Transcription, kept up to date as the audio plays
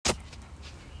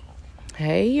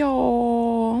Hey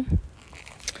y'all,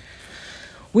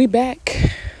 we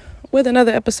back with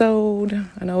another episode.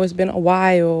 I know it's been a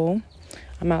while.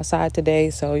 I'm outside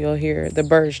today, so you'll hear the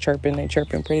birds chirping. They're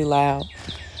chirping pretty loud,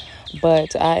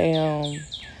 but I'm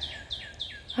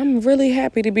really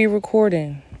happy to be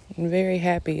recording. I'm very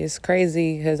happy. It's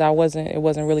crazy because it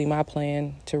wasn't really my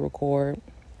plan to record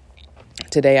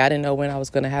today. I didn't know when I was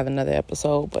going to have another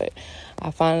episode, but I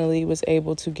finally was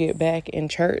able to get back in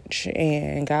church,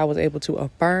 and God was able to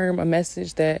affirm a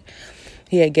message that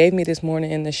he had gave me this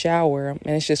morning in the shower.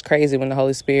 And it's just crazy when the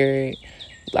Holy Spirit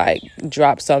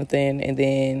drops something and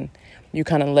then you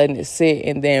kind of letting it sit,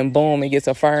 and then boom, it gets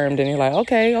affirmed, and you're like,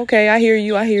 okay, I hear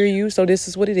you. So this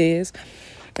is what it is.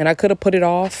 And I could have put it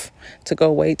off to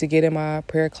go wait to get in my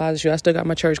prayer closet. I still got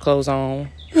my church clothes on,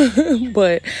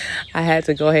 but I had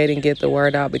to go ahead and get the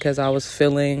word out because I was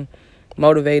feeling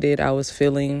motivated. I was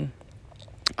feeling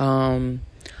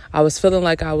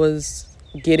like I was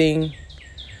getting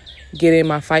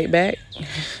my fight back.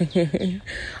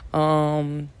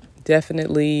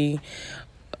 Definitely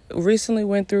recently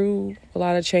went through a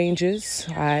lot of changes.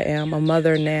 I am a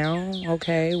mother now.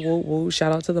 Okay, woo,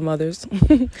 shout out to the mothers.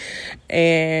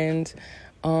 And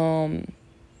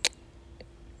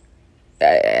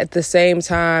at the same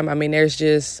time, I mean, there's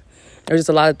just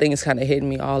a lot of things kind of hitting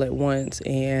me all at once,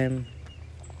 and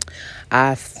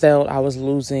I felt I was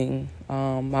losing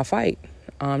my fight.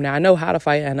 Now I know how to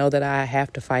fight. I know that I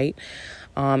have to fight,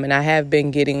 and I have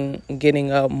been getting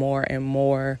up more and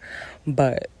more,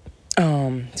 but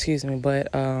I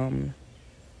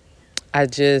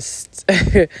just,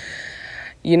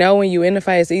 when you in the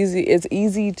fight, it's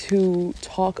easy to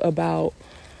talk about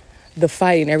the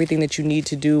fight and everything that you need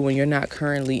to do when you're not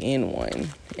currently in one.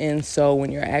 And so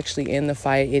when you're actually in the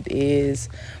fight, it's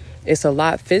a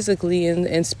lot physically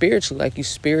and spiritually. Like, you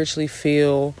spiritually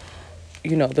feel,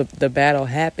 the battle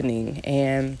happening,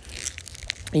 and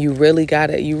you really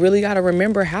gotta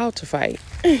remember how to fight.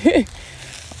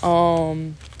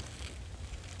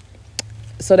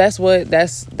 So that's what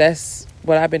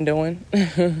I've been doing.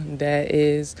 That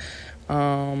is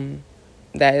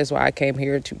why I came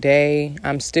here today.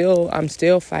 I'm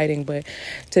still fighting, but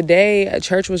today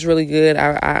church was really good.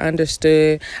 I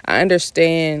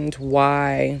understand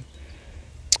why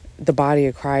the body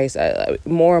of Christ,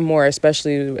 more and more,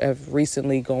 especially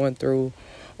recently going through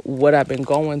what I've been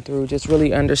going through, just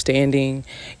really understanding,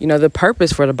 the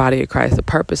purpose for the body of Christ, the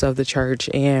purpose of the church.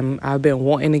 And I've been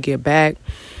wanting to get back,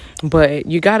 but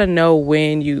you got to know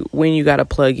when you got to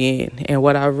plug in. And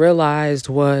what I realized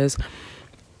was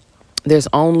there's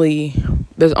only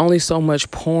so much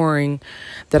pouring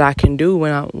that I can do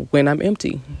when I'm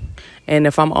empty. And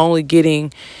if I'm only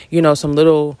getting, some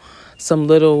little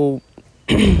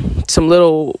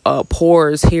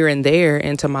pours here and there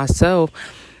into myself,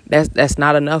 that's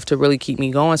not enough to really keep me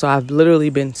going. So I've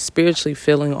literally been spiritually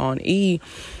feeling on E,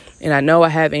 and I know I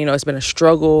haven't, it's been a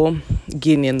struggle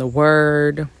getting in the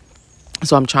word.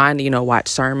 So I'm trying to, watch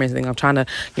sermons, and I'm trying to,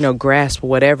 grasp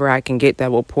whatever I can get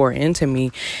that will pour into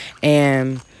me.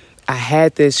 And I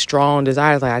had this strong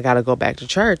desire, like, I got to go back to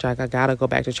church. I got to go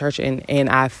back to church. And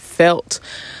I felt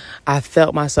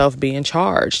myself being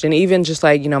charged. And even just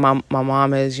like, my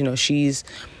mom is,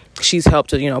 she's helped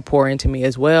to, pour into me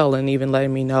as well. And even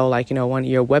letting me know, like, one of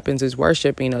your weapons is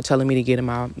worship, telling me to get in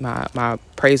my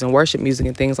praise and worship music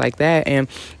and things like that. And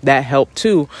that helped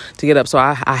too, to get up. So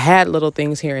I had little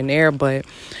things here and there, but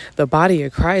the body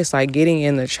of Christ, like getting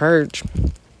in the church,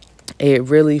 it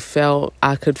really felt,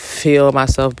 I could feel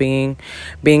myself being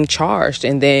charged.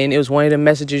 And then it was one of the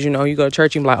messages, you go to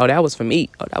church, you're like, oh, that was for me.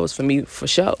 Oh, that was for me for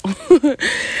sure.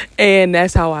 And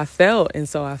that's how I felt. And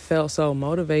so I felt so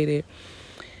motivated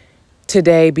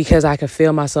today because I could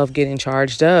feel myself getting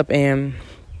charged up. And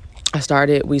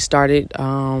we started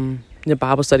the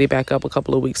Bible study back up a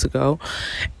couple of weeks ago.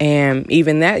 And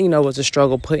even that, was a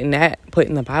struggle, putting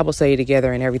the Bible study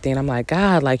together and everything. I'm like,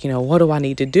 God, like, what do I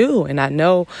need to do? And I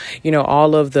know,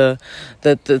 all of the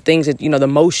things that, the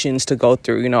motions to go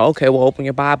through, okay, we'll open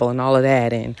your Bible and all of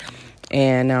that. And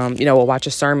we'll watch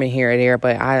a sermon here or there.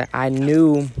 But I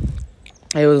knew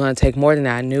it was going to take more than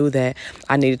that. I knew that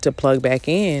I needed to plug back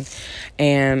in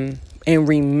and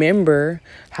remember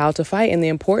how to fight. And the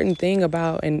important thing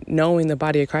about and knowing the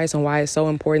body of Christ, and why it's so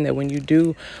important that when you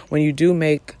do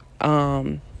make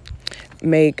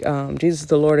Jesus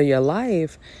the Lord of your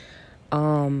life,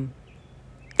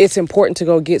 it's important to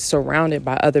go get surrounded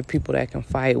by other people that can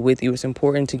fight with you. It's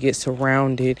important to get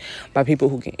surrounded by people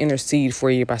who can intercede for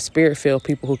you, by spirit-filled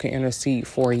people who can intercede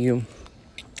for you.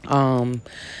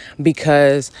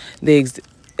 Because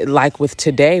like with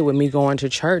today, with me going to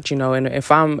church, and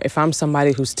if I'm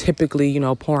somebody who's typically,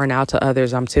 pouring out to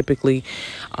others, I'm typically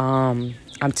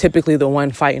the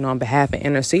one fighting on behalf and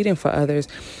interceding for others.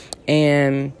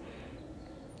 And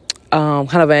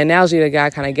kind of an analogy that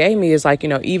God kind of gave me is like,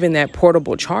 even that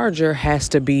portable charger has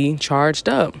to be charged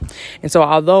up. And so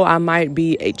although I might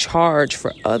be a charge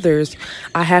for others,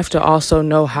 I have to also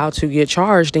know how to get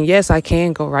charged. And yes, I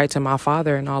can go right to my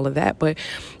Father and all of that. But,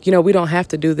 we don't have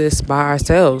to do this by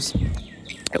ourselves.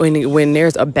 When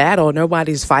there's a battle,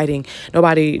 nobody's fighting.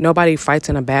 Nobody fights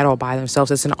in a battle by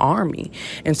themselves. It's an army.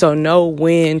 And so know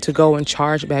when to go and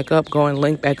charge back up, go and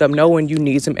link back up, know when you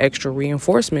need some extra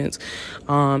reinforcements.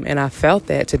 And I felt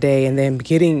that today. And then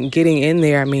getting in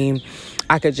there,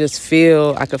 I could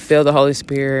feel the Holy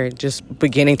Spirit just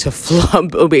beginning to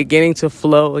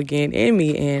flow again in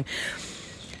me. And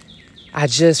I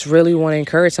just really want to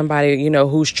encourage somebody,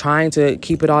 who's trying to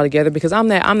keep it all together, because I'm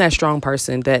that strong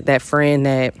person, that friend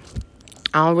that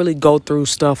I don't really go through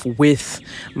stuff with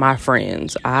my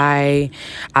friends. I'll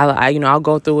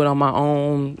go through it on my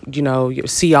own,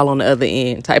 see y'all on the other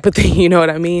end type of thing. You know what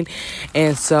I mean?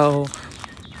 And so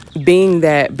being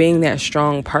that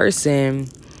strong person,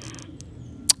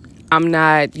 I'm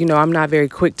not very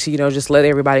quick to, just let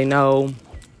everybody know,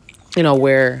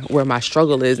 where my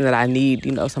struggle is, and that I need,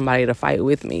 somebody to fight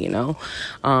with me,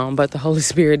 but the Holy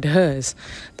Spirit does.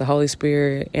 The Holy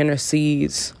Spirit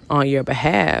intercedes on your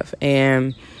behalf.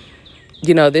 And,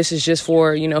 this is just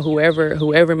for,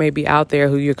 whoever may be out there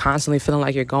who you're constantly feeling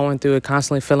like you're going through it,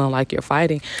 constantly feeling like you're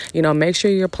fighting, make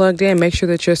sure you're plugged in, make sure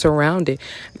that you're surrounded.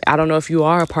 I don't know if you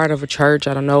are a part of a church.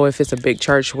 I don't know if it's a big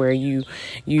church where you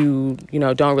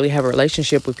don't really have a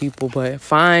relationship with people, but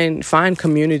find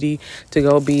community to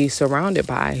go be surrounded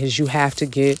by, because you have to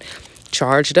get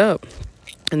charged up.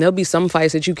 And there'll be some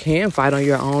fights that you can fight on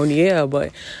your own, yeah.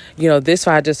 But, this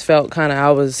fight, I just felt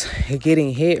I was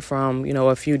getting hit from,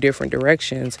 a few different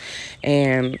directions.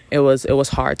 And it was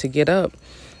hard to get up.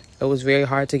 It was very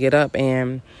hard to get up.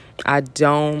 And I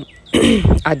couldn't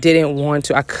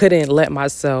let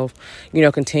myself,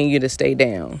 continue to stay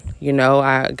down.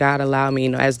 God allowed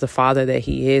me, as the Father that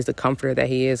He is, the comforter that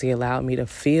He is, He allowed me to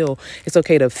feel. It's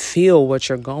okay to feel what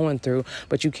you're going through,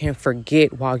 but you can't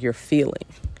forget while you're feeling.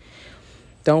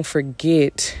 Don't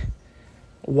forget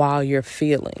while you're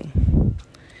feeling.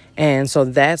 And so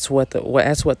that's what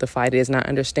the fight is. And I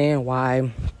understand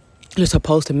why you're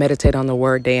supposed to meditate on the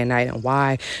word day and night, and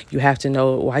why you have to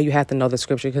know the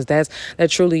scripture, because that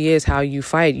truly is how you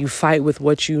fight. You fight with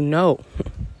what you know.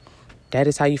 That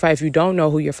is how you fight. If you don't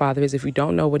know who your Father is, if you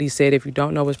don't know what He said, if you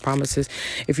don't know His promises,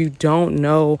 if you don't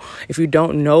know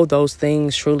those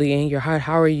things truly in your heart,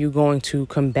 how are you going to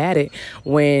combat it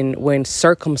when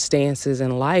circumstances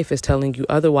in life is telling you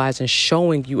otherwise and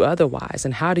showing you otherwise?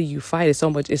 And how do you fight?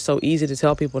 It's so easy to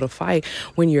tell people to fight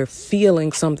when you're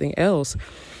feeling something else.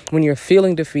 When you're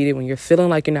feeling defeated, when you're feeling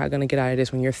like you're not going to get out of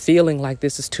this, when you're feeling like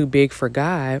this is too big for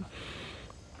God,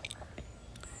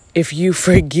 if you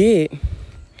forget,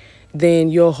 then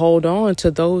you'll hold on to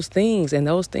those things, and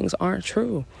those things aren't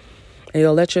true. And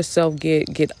you'll let yourself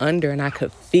get under. And I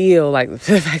could feel I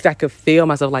could feel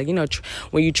myself,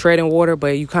 when you tread in water,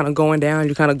 but you kind of going down,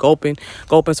 you kind of gulping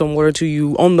some water till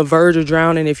you on the verge of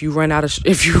drowning if you run out of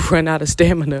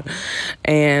stamina.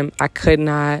 And I could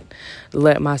not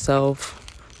let myself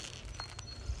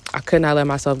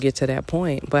get to that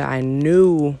point. But I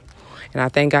knew, and I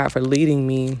thank God for leading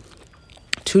me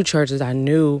to churches. I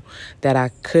knew that I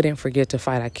couldn't forget to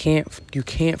fight. You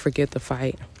can't forget the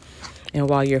fight. And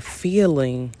while you're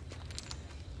feeling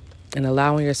and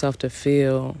allowing yourself to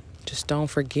feel, just don't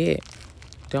forget.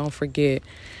 Don't forget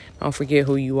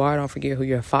who you are. Don't forget who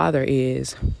your Father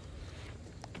is.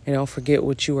 And don't forget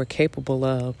what you are capable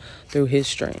of through His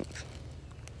strength.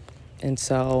 And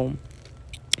so,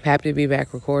 happy to be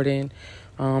back recording.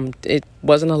 It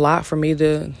wasn't a lot for me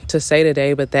to say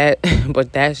today, but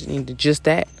that's just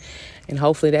that. And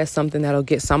hopefully that's something that'll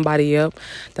get somebody up,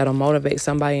 that'll motivate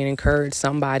somebody and encourage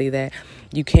somebody that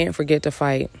you can't forget to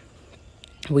fight.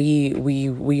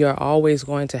 We are always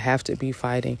going to have to be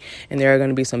fighting, and there are going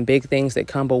to be some big things that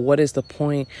come. But what is the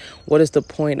point? What is the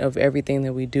point of everything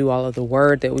that we do? All of the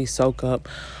word that we soak up,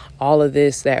 all of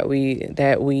this that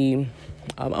we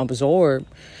absorb.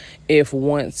 If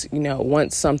once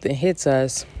something hits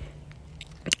us,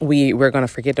 we're going to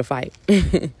forget to fight.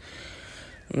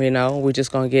 We're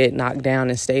just going to get knocked down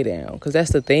and stay down. Because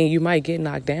that's the thing. You might get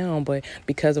knocked down, but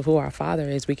because of who our Father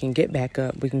is, we can get back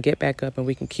up. We can get back up and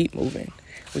we can keep moving.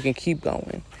 We can keep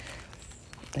going.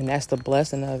 And that's the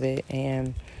blessing of it.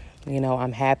 And,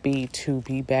 I'm happy to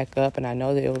be back up. And I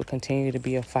know that it will continue to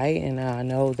be a fight. And I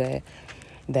know that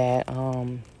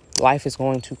life is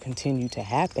going to continue to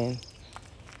happen.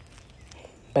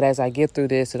 But as I get through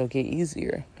this, it'll get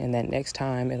easier. And that next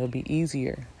time, it'll be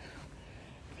easier.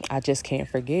 I just can't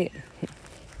forget. You know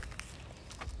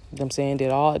what I'm saying?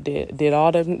 Did all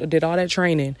that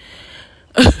training.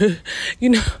 you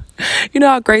know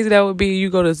how crazy that would be. You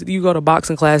go to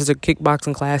boxing classes or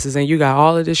kickboxing classes, and you got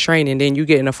all of this training, then you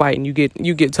get in a fight and you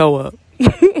get toe up.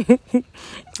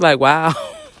 Like, wow.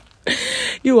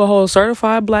 You a whole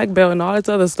certified black belt and all this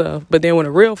other stuff. But then when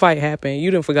a real fight happened,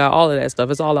 you done forgot all of that stuff.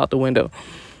 It's all out the window.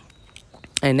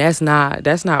 And that's not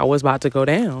what's about to go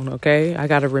down, okay? I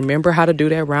got to remember how to do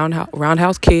that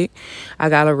roundhouse kick. I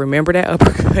got to remember that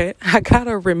uppercut. I got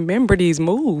to remember these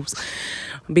moves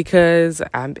because,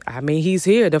 I mean, he's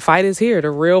here. The fight is here. The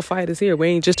real fight is here. We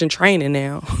ain't just in training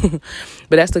now.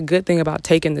 But that's the good thing about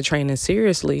taking the training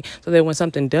seriously, so that when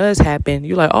something does happen,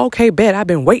 you're like, okay, bet, I've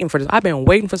been waiting for this. I've been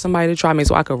waiting for somebody to try me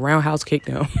so I could roundhouse kick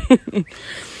them.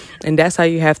 And that's how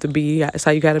you have to be. That's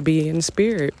how you got to be in the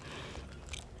spirit.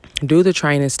 Do the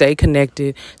training, stay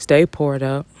connected, stay poured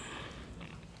up,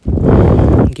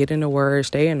 get in the word,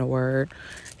 stay in the word.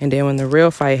 And then when the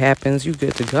real fight happens, you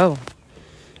good to go.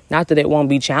 Not that it won't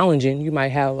be challenging. You might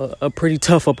have a pretty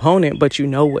tough opponent, but you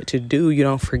know what to do. You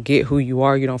don't forget who you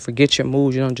are. You don't forget your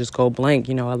moves. You don't just go blank.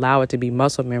 Allow it to be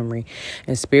muscle memory.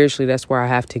 And spiritually, that's where I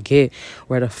have to get,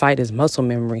 where the fight is muscle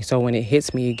memory. So when it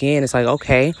hits me again, it's like,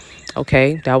 okay,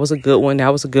 that was a good one.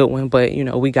 But,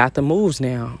 we got the moves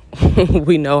now.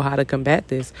 We know how to combat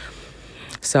this.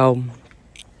 So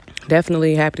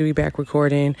definitely happy to be back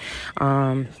recording.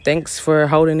 Thanks for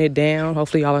holding it down.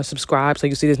 Hopefully y'all are subscribed so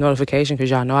you see this notification, because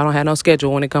y'all know I don't have no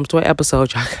schedule when it comes to an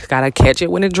episode. Y'all gotta catch it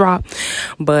when it drops.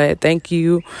 But thank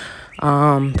you.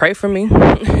 Pray for me.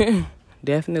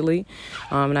 Definitely.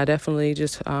 And I definitely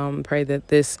just pray that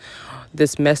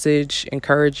this message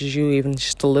encourages you even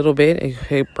just a little bit.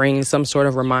 It brings some sort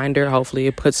of reminder. Hopefully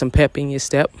it puts some pep in your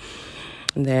step,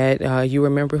 that you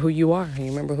remember who you are. You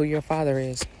remember who your Father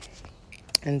is.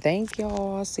 And thank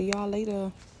y'all. I'll see y'all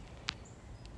later.